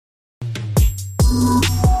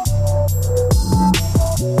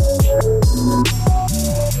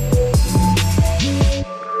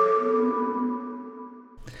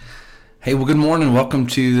Hey, well, good morning. Welcome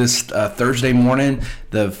to this Thursday morning,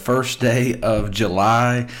 the first day of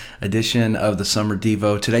July edition of the Summer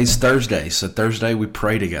Devo. Today's Thursday, so Thursday we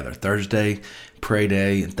pray together. Thursday, pray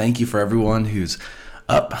day. And thank you for everyone who's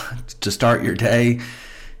up to start your day,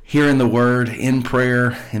 hearing the word in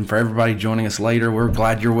prayer, and for everybody joining us later. We're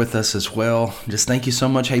glad you're with us as well. Just thank you so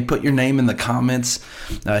much. Hey, put your name in the comments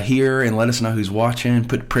here and let us know who's watching.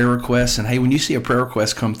 Put prayer requests. And hey, when you see a prayer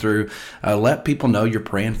request come through, let people know you're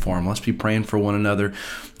praying for them. Let's be praying for one another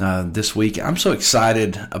this week. I'm so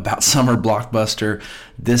excited about Summer Blockbuster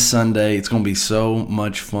this Sunday. It's going to be so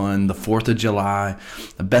much fun. The 4th of July,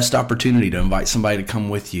 the best opportunity to invite somebody to come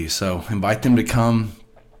with you. So invite them to come.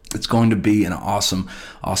 It's going to be an awesome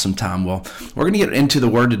time. Well, we're going to get into the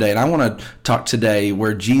Word today, and I want to talk today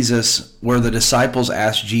where the disciples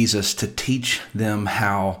asked Jesus to teach them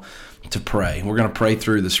how to pray. We're going to pray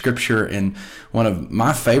through the Scripture, and one of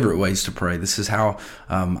my favorite ways to pray. This is how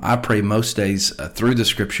I pray most days through the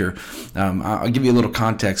Scripture. I'll give you a little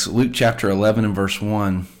context. Luke chapter 11 and verse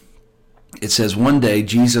 1. It says, "One day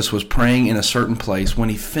Jesus was praying in a certain place. When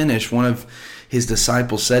he finished, one of his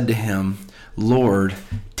disciples said to him, 'Lord,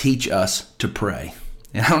 teach us to pray.'"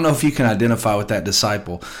 And I don't know if you can identify with that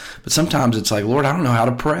disciple, but sometimes it's like, "Lord, I don't know how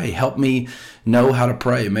to pray. Help me know how to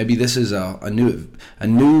pray." Maybe this is a new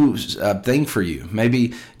thing for you.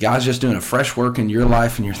 Maybe God's just doing a fresh work in your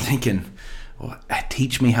life, and you're thinking, "Well,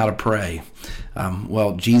 teach me how to pray."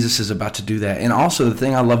 Well, Jesus is about to do that. And also, the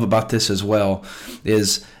thing I love about this as well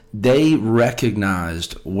is they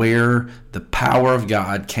recognized where the power of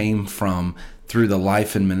God came from through the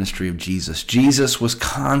life and ministry of Jesus. Jesus was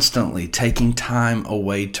constantly taking time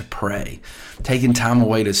away to pray, taking time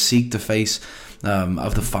away to seek the face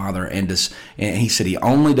of the Father, and he said he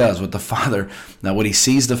only does what he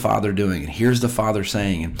sees the Father doing and hears the Father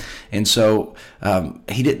saying. And so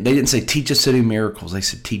they didn't say teach us to do miracles. They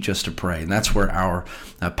said teach us to pray, and that's where our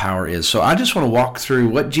power is. So I just want to walk through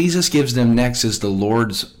what Jesus gives them next is the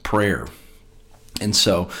Lord's Prayer. And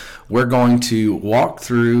so we're going to walk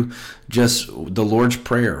through just the Lord's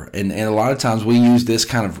Prayer. And a lot of times we use this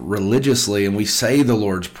kind of religiously, and we say the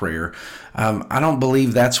Lord's Prayer. I don't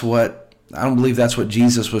believe that's what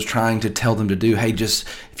Jesus was trying to tell them to do. Hey, just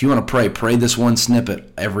if you want to pray this one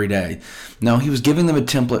snippet every day. No, he was giving them a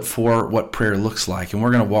template for what prayer looks like, and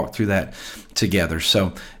we're going to walk through that together.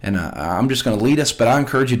 So, and I'm just going to lead us, but I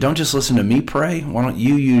encourage you, don't just listen to me pray. Why don't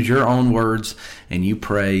you use your own words and you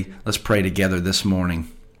pray? Let's pray together this morning.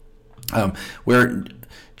 Where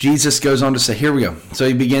Jesus goes on to say, here we go. So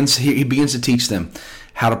he begins to teach them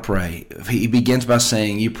how to pray. He begins by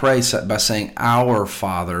saying, you pray by saying, "Our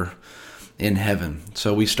Father in heaven."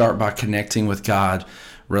 So we start by connecting with God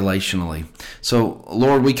relationally. So,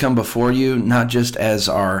 Lord, we come before you not just as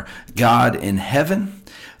our God in heaven,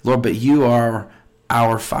 Lord, but you are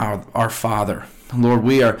our Father. Lord,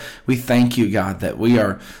 we thank you, God, that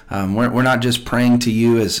we're not just praying to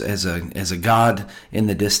you as a God in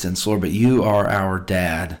the distance, Lord, but you are our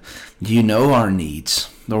Dad. You know our needs.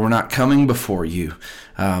 Lord, we're not coming before you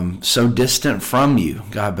so distant from you,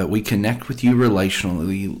 God, but we connect with you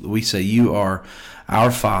relationally. We say you are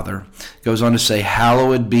our Father. Goes on to say,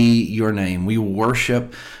 "Hallowed be your name." We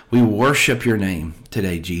worship your name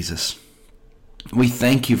today, Jesus. We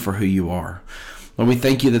thank you for who you are. Lord, we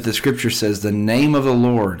thank you that the Scripture says the name of the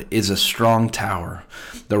Lord is a strong tower.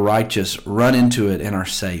 The righteous run into it and are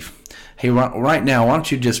safe. Hey, right now, why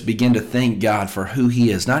don't you just begin to thank God for who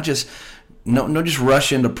he is? Not just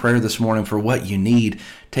rush into prayer this morning for what you need.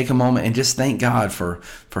 Take a moment and just thank God for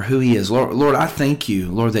who he is. Lord, I thank you,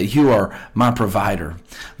 Lord, that you are my provider.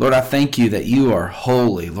 Lord, I thank you that you are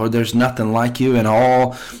holy. Lord, there's nothing like you in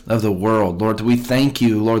all of the world. Lord, we thank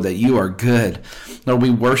you, Lord, that you are good. Lord, we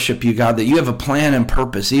worship you, God, that you have a plan and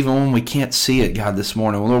purpose, even when we can't see it, God, this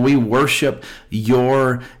morning. Lord, we worship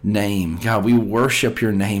your name. God, we worship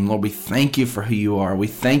your name. Lord, we thank you for who you are. We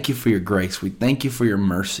thank you for your grace. We thank you for your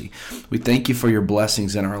mercy. We thank you for your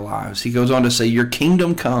blessings in our lives. He goes on to say, your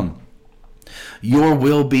kingdom come, your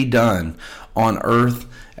will be done on earth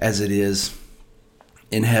as it is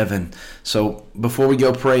in heaven. So before we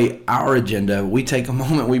go pray our agenda, we take a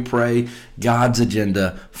moment, we pray God's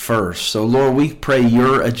agenda first. So Lord, we pray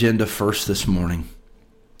your agenda first this morning.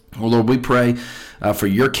 Well, Lord, we pray for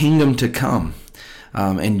your kingdom to come.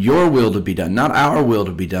 And your will to be done, not our will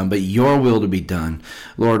to be done, but your will to be done.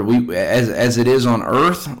 Lord, we as it is on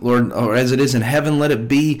earth, Lord, or as it is in heaven, let it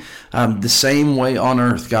be the same way on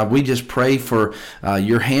earth. God, we just pray for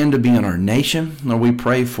your hand to be on our nation. Lord, we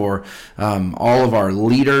pray for all of our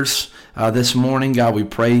leaders this morning. God, we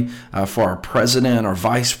pray for our president, our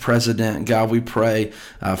vice president. God, we pray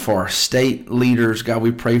for our state leaders. God,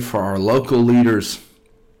 we pray for our local leaders.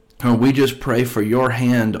 We just pray for your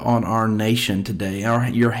hand on our nation today,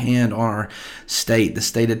 your hand on our state, the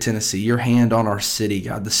state of Tennessee, your hand on our city,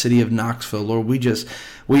 God, the city of Knoxville. Lord, we just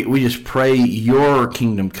pray your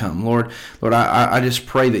kingdom come. Lord, I just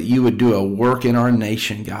pray that you would do a work in our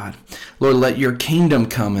nation, God. Lord, let your kingdom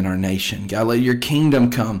come in our nation. God, let your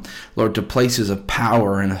kingdom come, Lord, to places of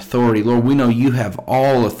power and authority. Lord, we know you have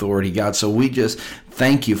all authority, God, so we just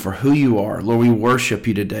thank you for who you are. Lord, we worship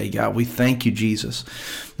you today, God. We thank you, Jesus.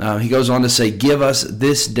 He goes on to say, give us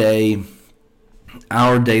this day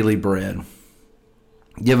our daily bread.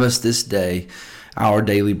 Give us this day our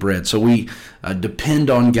daily bread. So we depend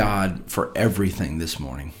on God for everything this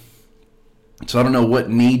morning. So I don't know what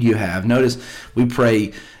need you have. Notice we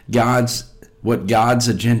pray what God's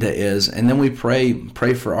agenda is, and then we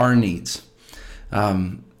pray for our needs.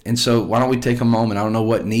 And so why don't we take a moment? I don't know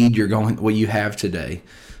what need what you have today.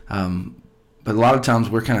 But a lot of times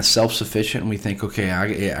we're kind of self-sufficient and we think, okay,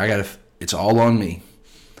 I got to, it's all on me.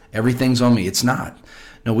 Everything's on me. It's not.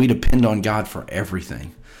 No, we depend on God for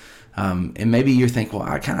everything. And maybe you think, well,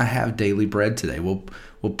 I kind of have daily bread today.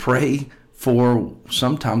 We'll pray for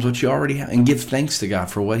sometimes what you already have and give thanks to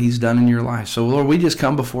God for what he's done in your life. So Lord, we just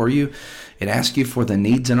come before you and ask you for the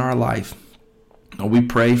needs in our life. Lord, we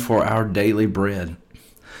pray for our daily bread.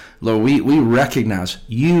 Lord, we recognize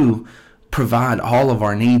you provide all of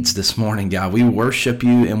our needs this morning, God. We worship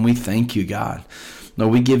you and we thank you, God.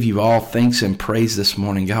 Lord, we give you all thanks and praise this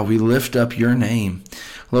morning, God. We lift up your name.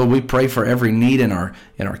 Lord, we pray for every need in our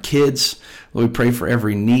kids. Lord, we pray for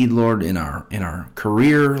every need, Lord, in our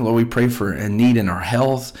career. Lord, we pray for a need in our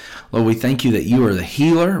health. Lord, we thank you that you are the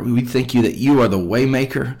healer. We thank you that you are the way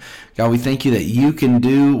maker. God, we thank you that you can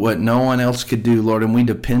do what no one else could do, Lord, and we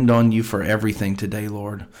depend on you for everything today,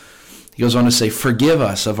 Lord. He goes on to say, forgive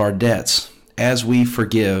us of our debts as we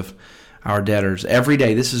forgive our debtors. Every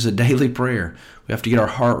day, this is a daily prayer. We have to get our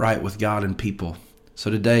heart right with God and people.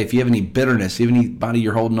 So today, if you have any bitterness, if you have anybody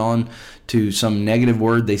you're holding on to some negative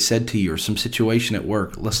word they said to you or some situation at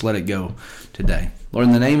work, let's let it go today. Lord,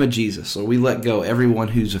 in the name of Jesus, Lord, we let go everyone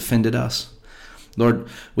who's offended us. Lord,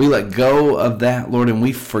 we let go of that, Lord, and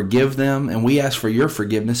we forgive them, and we ask for your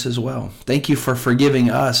forgiveness as well. Thank you for forgiving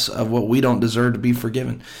us of what we don't deserve to be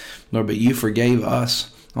forgiven, Lord, but you forgave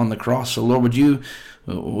us on the cross. So, Lord,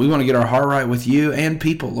 we want to get our heart right with you and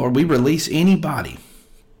people. Lord, we release anybody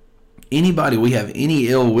we have any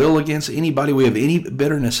ill will against, anybody we have any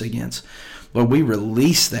bitterness against. Lord, we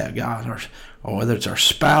release that, God, or whether it's our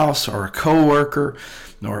spouse or a coworker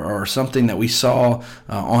or something that we saw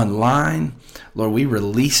online. Lord, we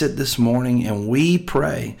release it this morning, and we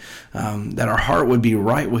pray that our heart would be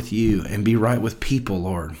right with you and be right with people,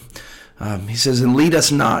 Lord. He says, and lead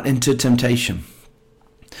us not into temptation,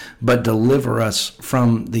 but deliver us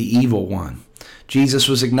from the evil one. Jesus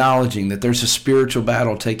was acknowledging that there's a spiritual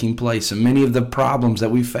battle taking place, and many of the problems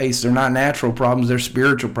that we face, they're not natural problems, they're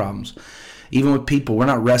spiritual problems. Even with people, we're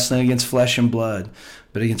not wrestling against flesh and blood,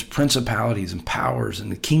 but against principalities and powers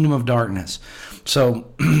and the kingdom of darkness.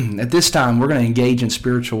 So at this time, we're going to engage in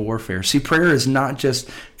spiritual warfare. See, prayer is not just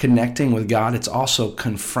connecting with God, it's also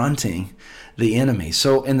confronting the enemy.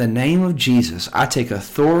 So in the name of Jesus, I take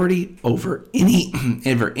authority over any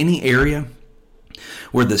area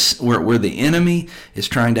where the enemy is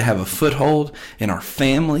trying to have a foothold in our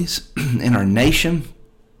families, in our nation,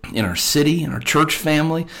 in our city, in our church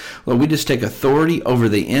family. Lord, we just take authority over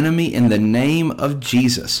the enemy in the name of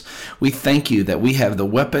Jesus. We thank you that we have the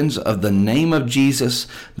weapons of the name of Jesus,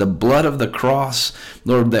 the blood of the cross,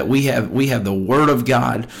 Lord, that we have the word of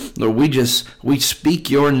God. Lord, we speak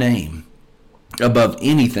your name above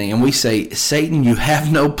anything, and we say, Satan, you have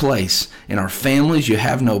no place in our families, you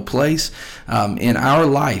have no place in our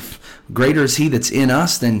life. Greater is he that's in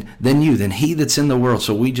us than he that's in the world.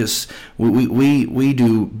 So we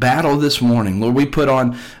do battle this morning, Lord. We put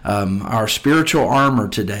on our spiritual armor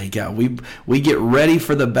today, God. We get ready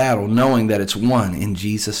for the battle, knowing that it's won in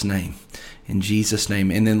Jesus' name. In Jesus' name.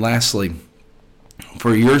 And then lastly,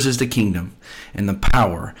 for yours is the kingdom and the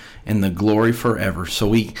power and the glory forever. So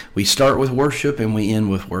we start with worship and we end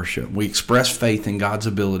with worship. We express faith in God's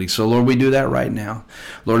ability. So Lord, we do that right now.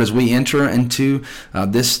 Lord, as we enter into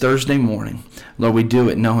this Thursday morning, Lord, we do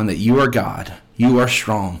it knowing that you are God. You are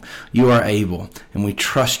strong. You are able. And we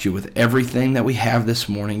trust you with everything that we have this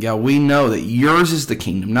morning. God, we know that yours is the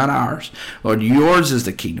kingdom, not ours. Lord, yours is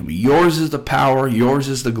the kingdom. Yours is the power. Yours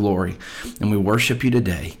is the glory. And we worship you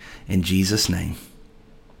today in Jesus' name.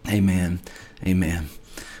 Amen. Amen.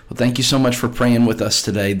 Well, thank you so much for praying with us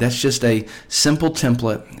today. That's just a simple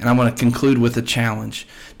template, and I'm going to conclude with a challenge.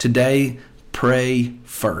 Today, pray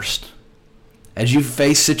first. As you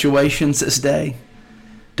face situations this day,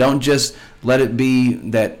 don't just let it be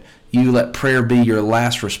that You let prayer be your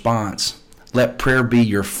last response. Let prayer be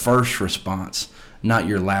your first response, not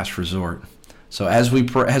your last resort. So as we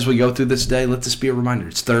go through this day, let this be a reminder.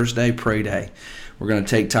 It's Thursday, pray day. We're going to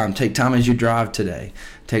take time. Take time as you drive today.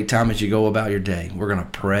 Take time as you go about your day. We're going to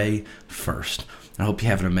pray first. I hope you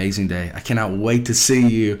have an amazing day. I cannot wait to see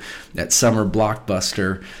you at Summer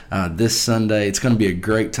Blockbuster this Sunday. It's going to be a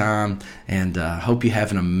great time, and I hope you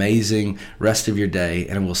have an amazing rest of your day,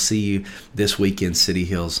 and we'll see you this weekend, City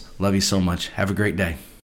Hills. Love you so much. Have a great day.